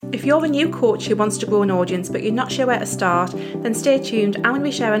If you're a new coach who wants to grow an audience but you're not sure where to start, then stay tuned. I'm going to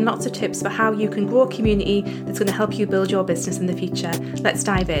be sharing lots of tips for how you can grow a community that's going to help you build your business in the future. Let's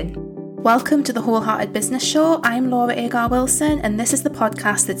dive in. Welcome to the Wholehearted Business Show. I'm Laura Agar-Wilson, and this is the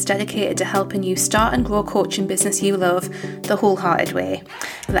podcast that's dedicated to helping you start and grow a coaching business you love the wholehearted way.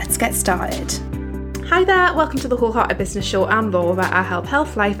 Let's get started. Hi there, welcome to the Wholehearted Business Show. I'm Laura. I help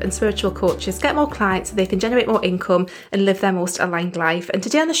health, life and spiritual coaches get more clients so they can generate more income and live their most aligned life. And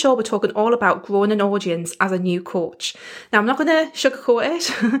today on the show, we're talking all about growing an audience as a new coach. Now, I'm not going to sugarcoat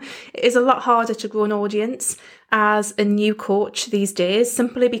it. It is a lot harder to grow an audience as a new coach these days,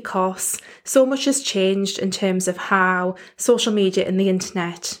 simply because so much has changed in terms of how social media and the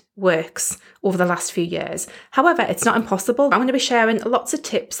internet works over the last few years. However, it's not impossible. I'm going to be sharing lots of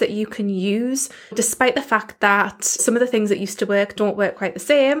tips that you can use, despite the fact that some of the things that used to work don't work quite the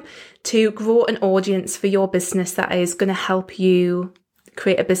same, to grow an audience for your business that is going to help you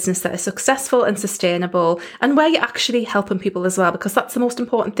create a business that is successful and sustainable, and where you're actually helping people as well, because that's the most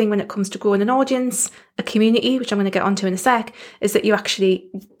important thing when it comes to growing an audience, a community, which I'm going to get onto in a sec, is that you're actually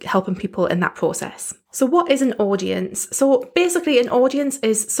helping people in that process. So what is an audience? So basically an audience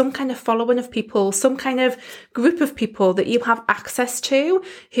is some kind of following of people, some kind of group of people that you have access to,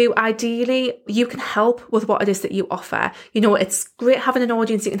 who ideally you can help with what it is that you offer. You know, it's great having an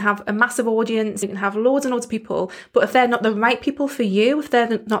audience. You can have a massive audience, you can have loads and loads of people, but if they're not the right people for you, if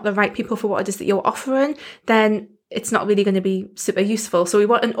they're not the right people for what it is that you're offering, then it's not really going to be super useful. So we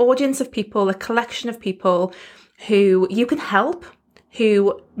want an audience of people, a collection of people who you can help,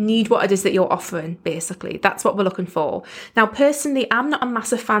 who need what it is that you're offering, basically. That's what we're looking for. Now, personally, I'm not a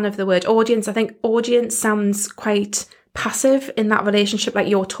massive fan of the word audience. I think audience sounds quite passive in that relationship, like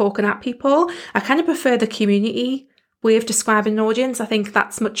you're talking at people. I kind of prefer the community way of describing an audience. I think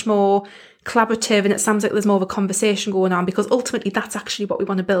that's much more collaborative and it sounds like there's more of a conversation going on, because ultimately that's actually what we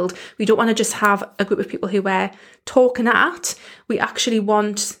want to build. We don't want to just have a group of people who we're talking at. We actually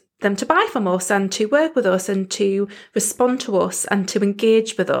want them to buy from us and to work with us and to respond to us and to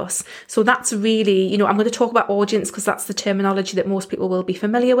engage with us. So that's really, you know, I'm going to talk about audience because that's the terminology that most people will be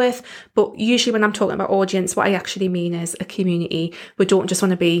familiar with. But usually when I'm talking about audience, what I actually mean is a community. We don't just want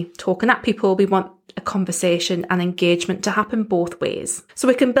to be talking at people. We want a conversation and engagement to happen both ways. So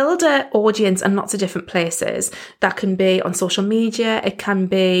we can build an audience in lots of different places. That can be on social media. It can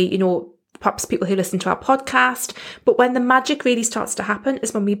be, you know, perhaps people who listen to our podcast. But when the magic really starts to happen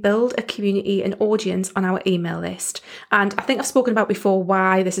is when we build a community, an audience on our email list. And I think I've spoken about before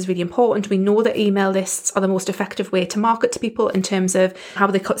why this is really important. We know that email lists are the most effective way to market to people in terms of how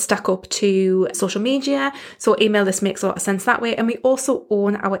they stack up to social media. So email list makes a lot of sense that way. And we also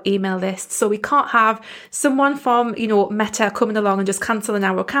own our email list. So we can't have someone from, you know, Meta coming along and just cancelling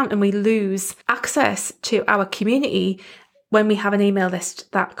our account and we lose access to our community. When we have an email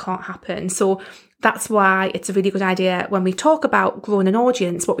list, that can't happen. So that's why it's a really good idea when we talk about growing an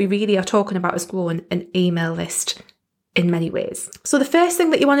audience, what we really are talking about is growing an email list in many ways. So the first thing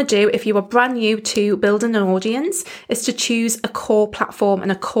that you want to do if you are brand new to building an audience is to choose a core platform and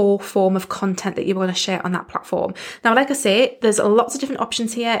a core form of content that you want to share on that platform. Now, like I say, there's lots of different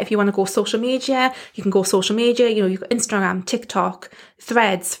options here. If you want to go social media, you can go social media, you know, you've got Instagram, TikTok,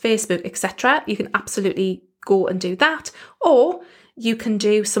 Threads, Facebook, etc. You can absolutely go and do that. Or you can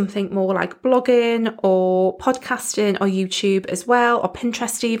do something more like blogging or podcasting or YouTube as well, or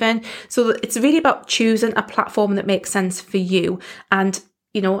Pinterest even. So it's really about choosing a platform that makes sense for you. And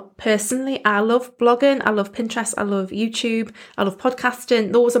you know, personally, I love blogging, I love Pinterest, I love YouTube, I love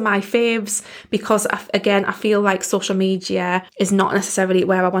podcasting. Those are my faves because, again, I feel like social media is not necessarily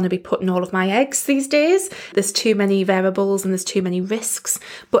where I want to be putting all of my eggs these days. There's too many variables and there's too many risks.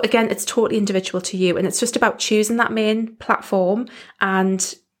 But again, it's totally individual to you. And it's just about choosing that main platform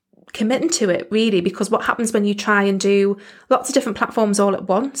and committing to it, really, because what happens when you try and do lots of different platforms all at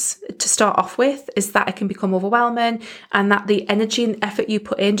once to start off with is that it can become overwhelming and that the energy and effort you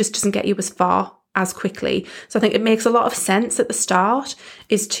put in just doesn't get you as far as quickly. So I think it makes a lot of sense at the start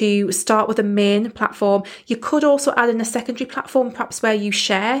is to start with a main platform. You could also add in a secondary platform, perhaps where you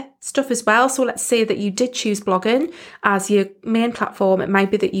share stuff as well. So let's say that you did choose blogging as your main platform. It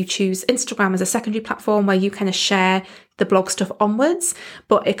might be that you choose Instagram as a secondary platform where you kind of share the blog stuff onwards,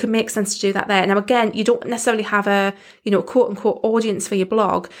 but it could make sense to do that there. Now, again, you don't necessarily have a, quote unquote audience for your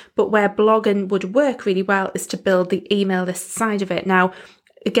blog, but where blogging would work really well is to build the email list side of it. Now,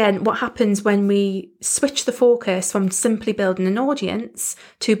 again, what happens when we switch the focus from simply building an audience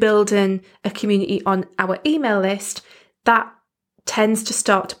to building a community on our email list, that tends to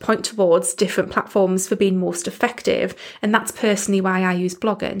start to point towards different platforms for being most effective. And that's personally why I use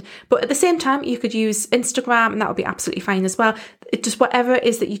blogging. But at the same time, you could use Instagram, and that would be absolutely fine as well. It just whatever it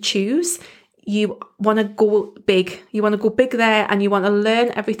is that you choose, you want to go big. You want to go big there, and you want to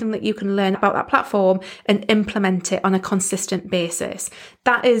learn everything that you can learn about that platform and implement it on a consistent basis.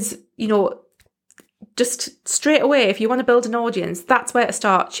 That is, just straight away, if you want to build an audience, that's where to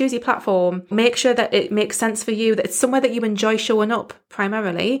start. Choose your platform. Make sure that it makes sense for you, that it's somewhere that you enjoy showing up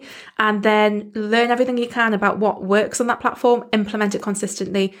primarily, and then learn everything you can about what works on that platform, implement it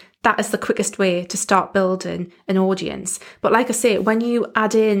consistently. That is the quickest way to start building an audience. But like I say, when you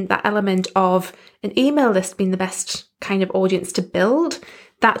add in that element of an email list being the best kind of audience to build,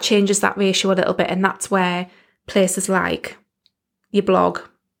 that changes that ratio a little bit. And that's where places like your blog,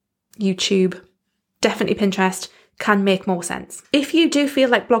 YouTube, definitely Pinterest can make more sense. If you do feel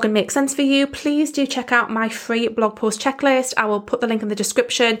like blogging makes sense for you, please do check out my free blog post checklist. I will put the link in the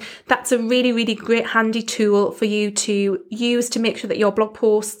description. That's a really, really great handy tool for you to use to make sure that your blog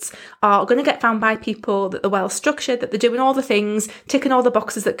posts are going to get found by people, that they're well structured, that they're doing all the things, ticking all the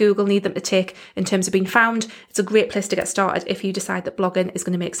boxes that Google need them to tick in terms of being found. It's a great place to get started if you decide that blogging is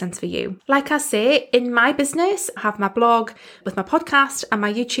going to make sense for you. Like I say, in my business, I have my blog with my podcast and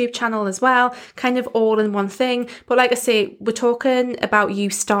my YouTube channel as well, kind of all in one thing. But like I say, we're talking about you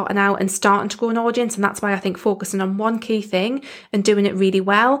starting out and starting to grow an audience. And that's why I think focusing on one key thing and doing it really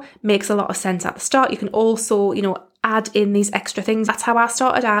well makes a lot of sense at the start. You can also, add in these extra things. That's how I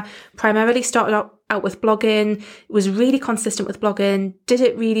started. I primarily started out with blogging, was really consistent with blogging, did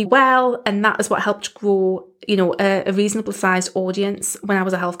it really well. And that is what helped grow, a reasonable sized audience when I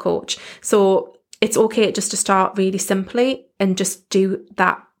was a health coach. So it's okay just to start really simply and just do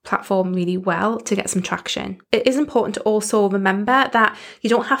that platform really well to get some traction. It is important to also remember that you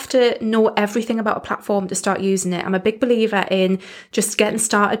don't have to know everything about a platform to start using it. I'm a big believer in just getting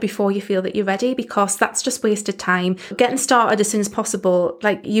started before you feel that you're ready, because that's just wasted time. Getting started as soon as possible,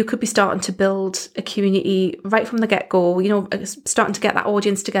 like you could be starting to build a community right from the get-go, starting to get that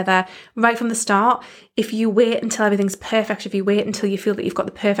audience together right from the start. If you wait until everything's perfect, if you wait until you feel that you've got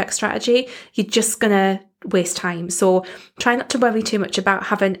the perfect strategy, you're just gonna waste time. So try not to worry too much about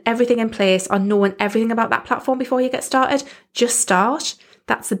having everything in place or knowing everything about that platform before you get started. Just start.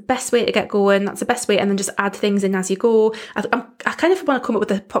 That's the best way to get going. That's the best way. And then just add things in as you go. I kind of want to come up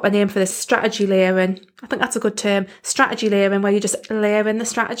with a proper name for this: strategy layering. I think that's a good term. Strategy layering, where you just layer in the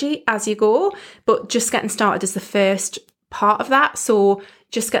strategy as you go. But just getting started is the first part of that. So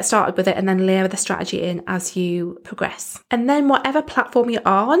just get started with it and then layer the strategy in as you progress. And then whatever platform you're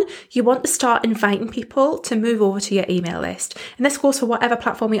on, you want to start inviting people to move over to your email list. And this goes for whatever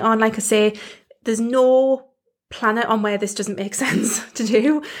platform you're on. Like I say, there's no planet on where this doesn't make sense to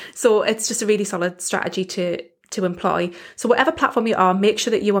do. So it's just a really solid strategy to employ. So whatever platform you are, make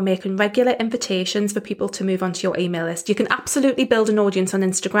sure that you are making regular invitations for people to move onto your email list. You can absolutely build an audience on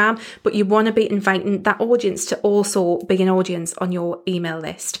Instagram, but you want to be inviting that audience to also be an audience on your email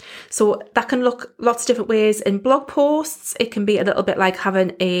list. So that can look lots of different ways. In blog posts, it can be a little bit like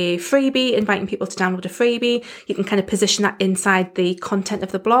having a freebie, inviting people to download a freebie. You can kind of position that inside the content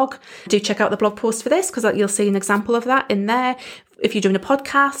of the blog. Do check out the blog post for this, because you'll see an example of that in there. If you're doing a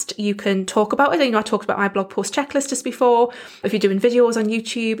podcast, you can talk about it. I talked about my blog post checklist just before. If you're doing videos on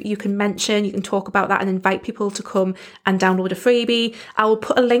YouTube, you can talk about that and invite people to come and download a freebie. I will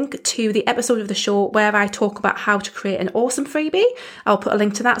put a link to the episode of the show where I talk about how to create an awesome freebie. I'll put a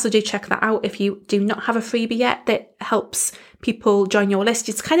link to that, so do check that out if you do not have a freebie yet that helps people join your list.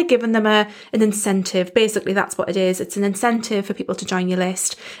 It's kind of giving them an incentive. Basically, that's what it is. It's an incentive for people to join your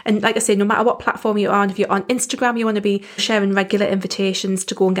list. And like I say, no matter what platform you're on, if you're on Instagram, you want to be sharing regular invitations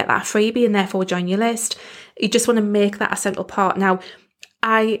to go and get that freebie and therefore join your list. You just want to make that a central part. Now,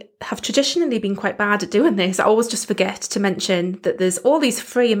 I have traditionally been quite bad at doing this. I always just forget to mention that there's all these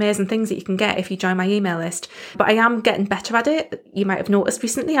free amazing things that you can get if you join my email list. But I am getting better at it. You might have noticed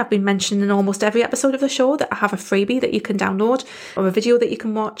recently I've been mentioning in almost every episode of the show that I have a freebie that you can download or a video that you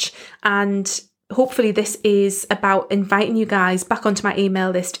can watch. And hopefully this is about inviting you guys back onto my email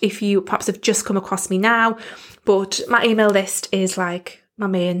list if you perhaps have just come across me now. But my email list is like my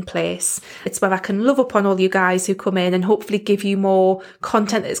main place. It's where I can love up on all you guys who come in and hopefully give you more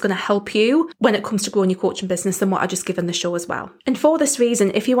content that's going to help you when it comes to growing your coaching business than what I just given the show as well. And for this reason,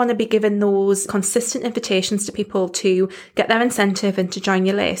 if you want to be given those consistent invitations to people to get their incentive and to join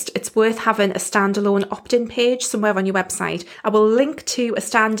your list, it's worth having a standalone opt-in page somewhere on your website. I will link to a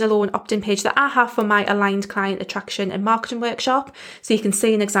standalone opt-in page that I have for my Aligned Client Attraction and Marketing Workshop, so you can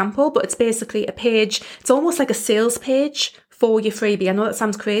see an example. But it's basically a page, it's almost like a sales page for your freebie. I know that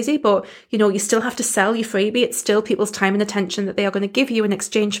sounds crazy, but you still have to sell your freebie. It's still people's time and attention that they are going to give you in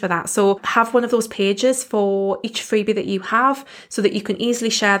exchange for that. So have one of those pages for each freebie that you have so that you can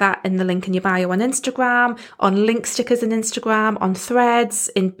easily share that in the link in your bio on Instagram, on link stickers in Instagram, on Threads,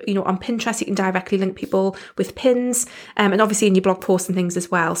 on Pinterest. You can directly link people with pins, and obviously in your blog posts and things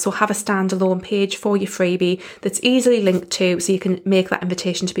as well. So have a standalone page for your freebie that's easily linked to, so you can make that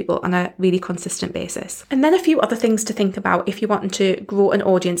invitation to people on a really consistent basis. And then a few other things to think about if you're wanting to grow an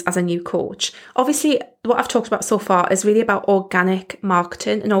audience as a new coach. Obviously, what I've talked about so far is really about organic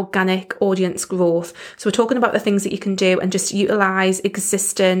marketing and organic audience growth. So we're talking about the things that you can do and just utilize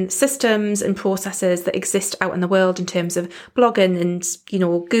existing systems and processes that exist out in the world in terms of blogging and,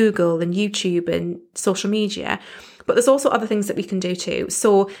 Google and YouTube and social media. But there's also other things that we can do too.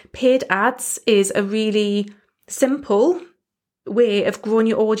 So paid ads is a really simple way of growing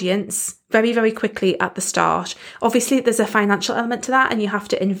your audience very, very quickly at the start. Obviously, there's a financial element to that and you have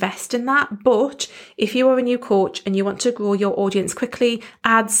to invest in that. But if you are a new coach and you want to grow your audience quickly,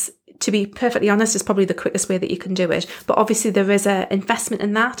 ads, to be perfectly honest, is probably the quickest way that you can do it. But obviously there is an investment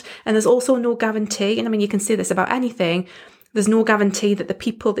in that, and there's also no guarantee. And I mean, you can say this about anything. There's no guarantee that the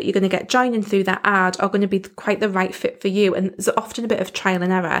people that you're going to get joining through that ad are going to be quite the right fit for you. And there's often a bit of trial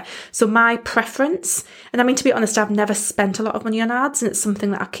and error. So my preference, and I mean, to be honest, I've never spent a lot of money on ads, and it's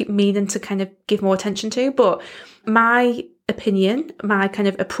something that I keep meaning to kind of give more attention to. But my opinion, my kind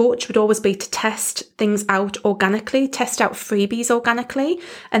of approach would always be to test things out organically, test out freebies organically.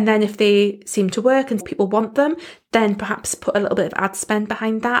 And then if they seem to work and people want them, then perhaps put a little bit of ad spend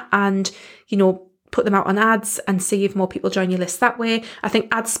behind that and, put them out on ads and see if more people join your list that way. I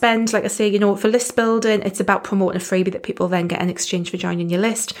think ad spend, like I say, for list building, it's about promoting a freebie that people then get in exchange for joining your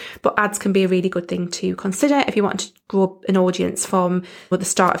list. But ads can be a really good thing to consider if you want to grow an audience from the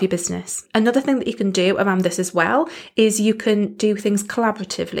start of your business. Another thing that you can do around this as well is you can do things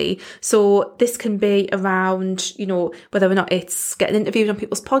collaboratively. So this can be around, whether or not it's getting interviewed on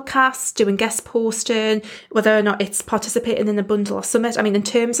people's podcasts, doing guest posting, whether or not it's participating in a bundle or summit. I mean, in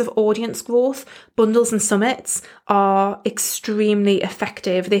terms of audience growth, bundles and summits are extremely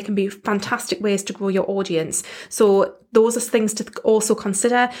effective. They can be fantastic ways to grow your audience. So those are things to also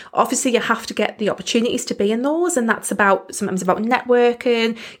consider. Obviously, you have to get the opportunities to be in those, and that's sometimes about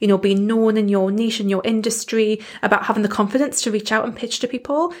networking, being known in your niche, in your industry, about having the confidence to reach out and pitch to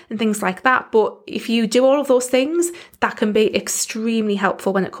people and things like that. But if you do all of those things, that can be extremely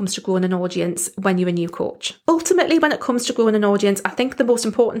helpful when it comes to growing an audience when you're a new coach. Ultimately, when it comes to growing an audience, I think the most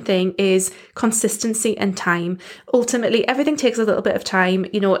important thing is consistency and time. Ultimately, everything takes a little bit of time.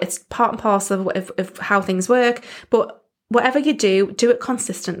 It's part and parcel of how things work, but whatever you do it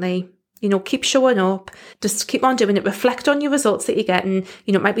consistently. Keep showing up, just keep on doing it, reflect on your results that you're getting.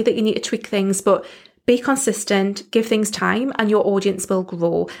 It might be that you need to tweak things, but be consistent, give things time, and your audience will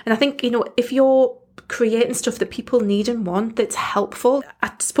grow. And I think, if you're creating stuff that people need and want that's helpful.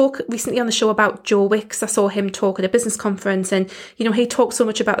 I spoke recently on the show about Joe Wicks. I saw him talk at a business conference, and he talked so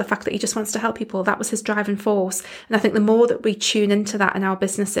much about the fact that he just wants to help people. That was his driving force. And I think the more that we tune into that in our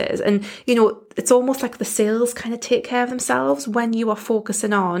businesses, and it's almost like the sales kind of take care of themselves when you are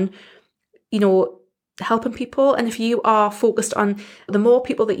focusing on helping people. And if you are focused on the more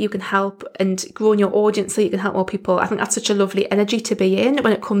people that you can help and growing your audience so you can help more people, I think that's such a lovely energy to be in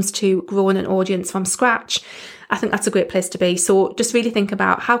when it comes to growing an audience from scratch. I think that's a great place to be. So just really think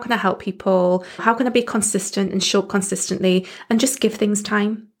about, how can I help people? How can I be consistent and show up consistently, and just give things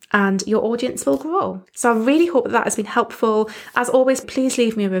time, and your audience will grow. So I really hope that has been helpful. As always, please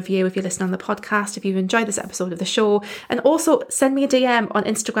leave me a review if you're listening on the podcast, if you've enjoyed this episode of the show. And also send me a DM on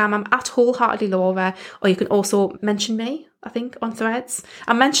Instagram. I'm at WholeheartedlyLaura, or you can also mention me, I think, on Threads.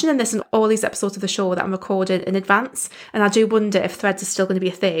 I'm mentioning this in all these episodes of the show that I'm recording in advance. And I do wonder if Threads is still going to be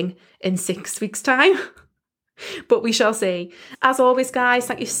a thing in 6 weeks' time. But we shall see. As always, guys,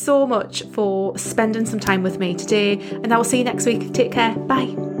 thank you so much for spending some time with me today. And I will see you next week. Take care.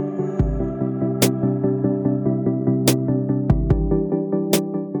 Bye.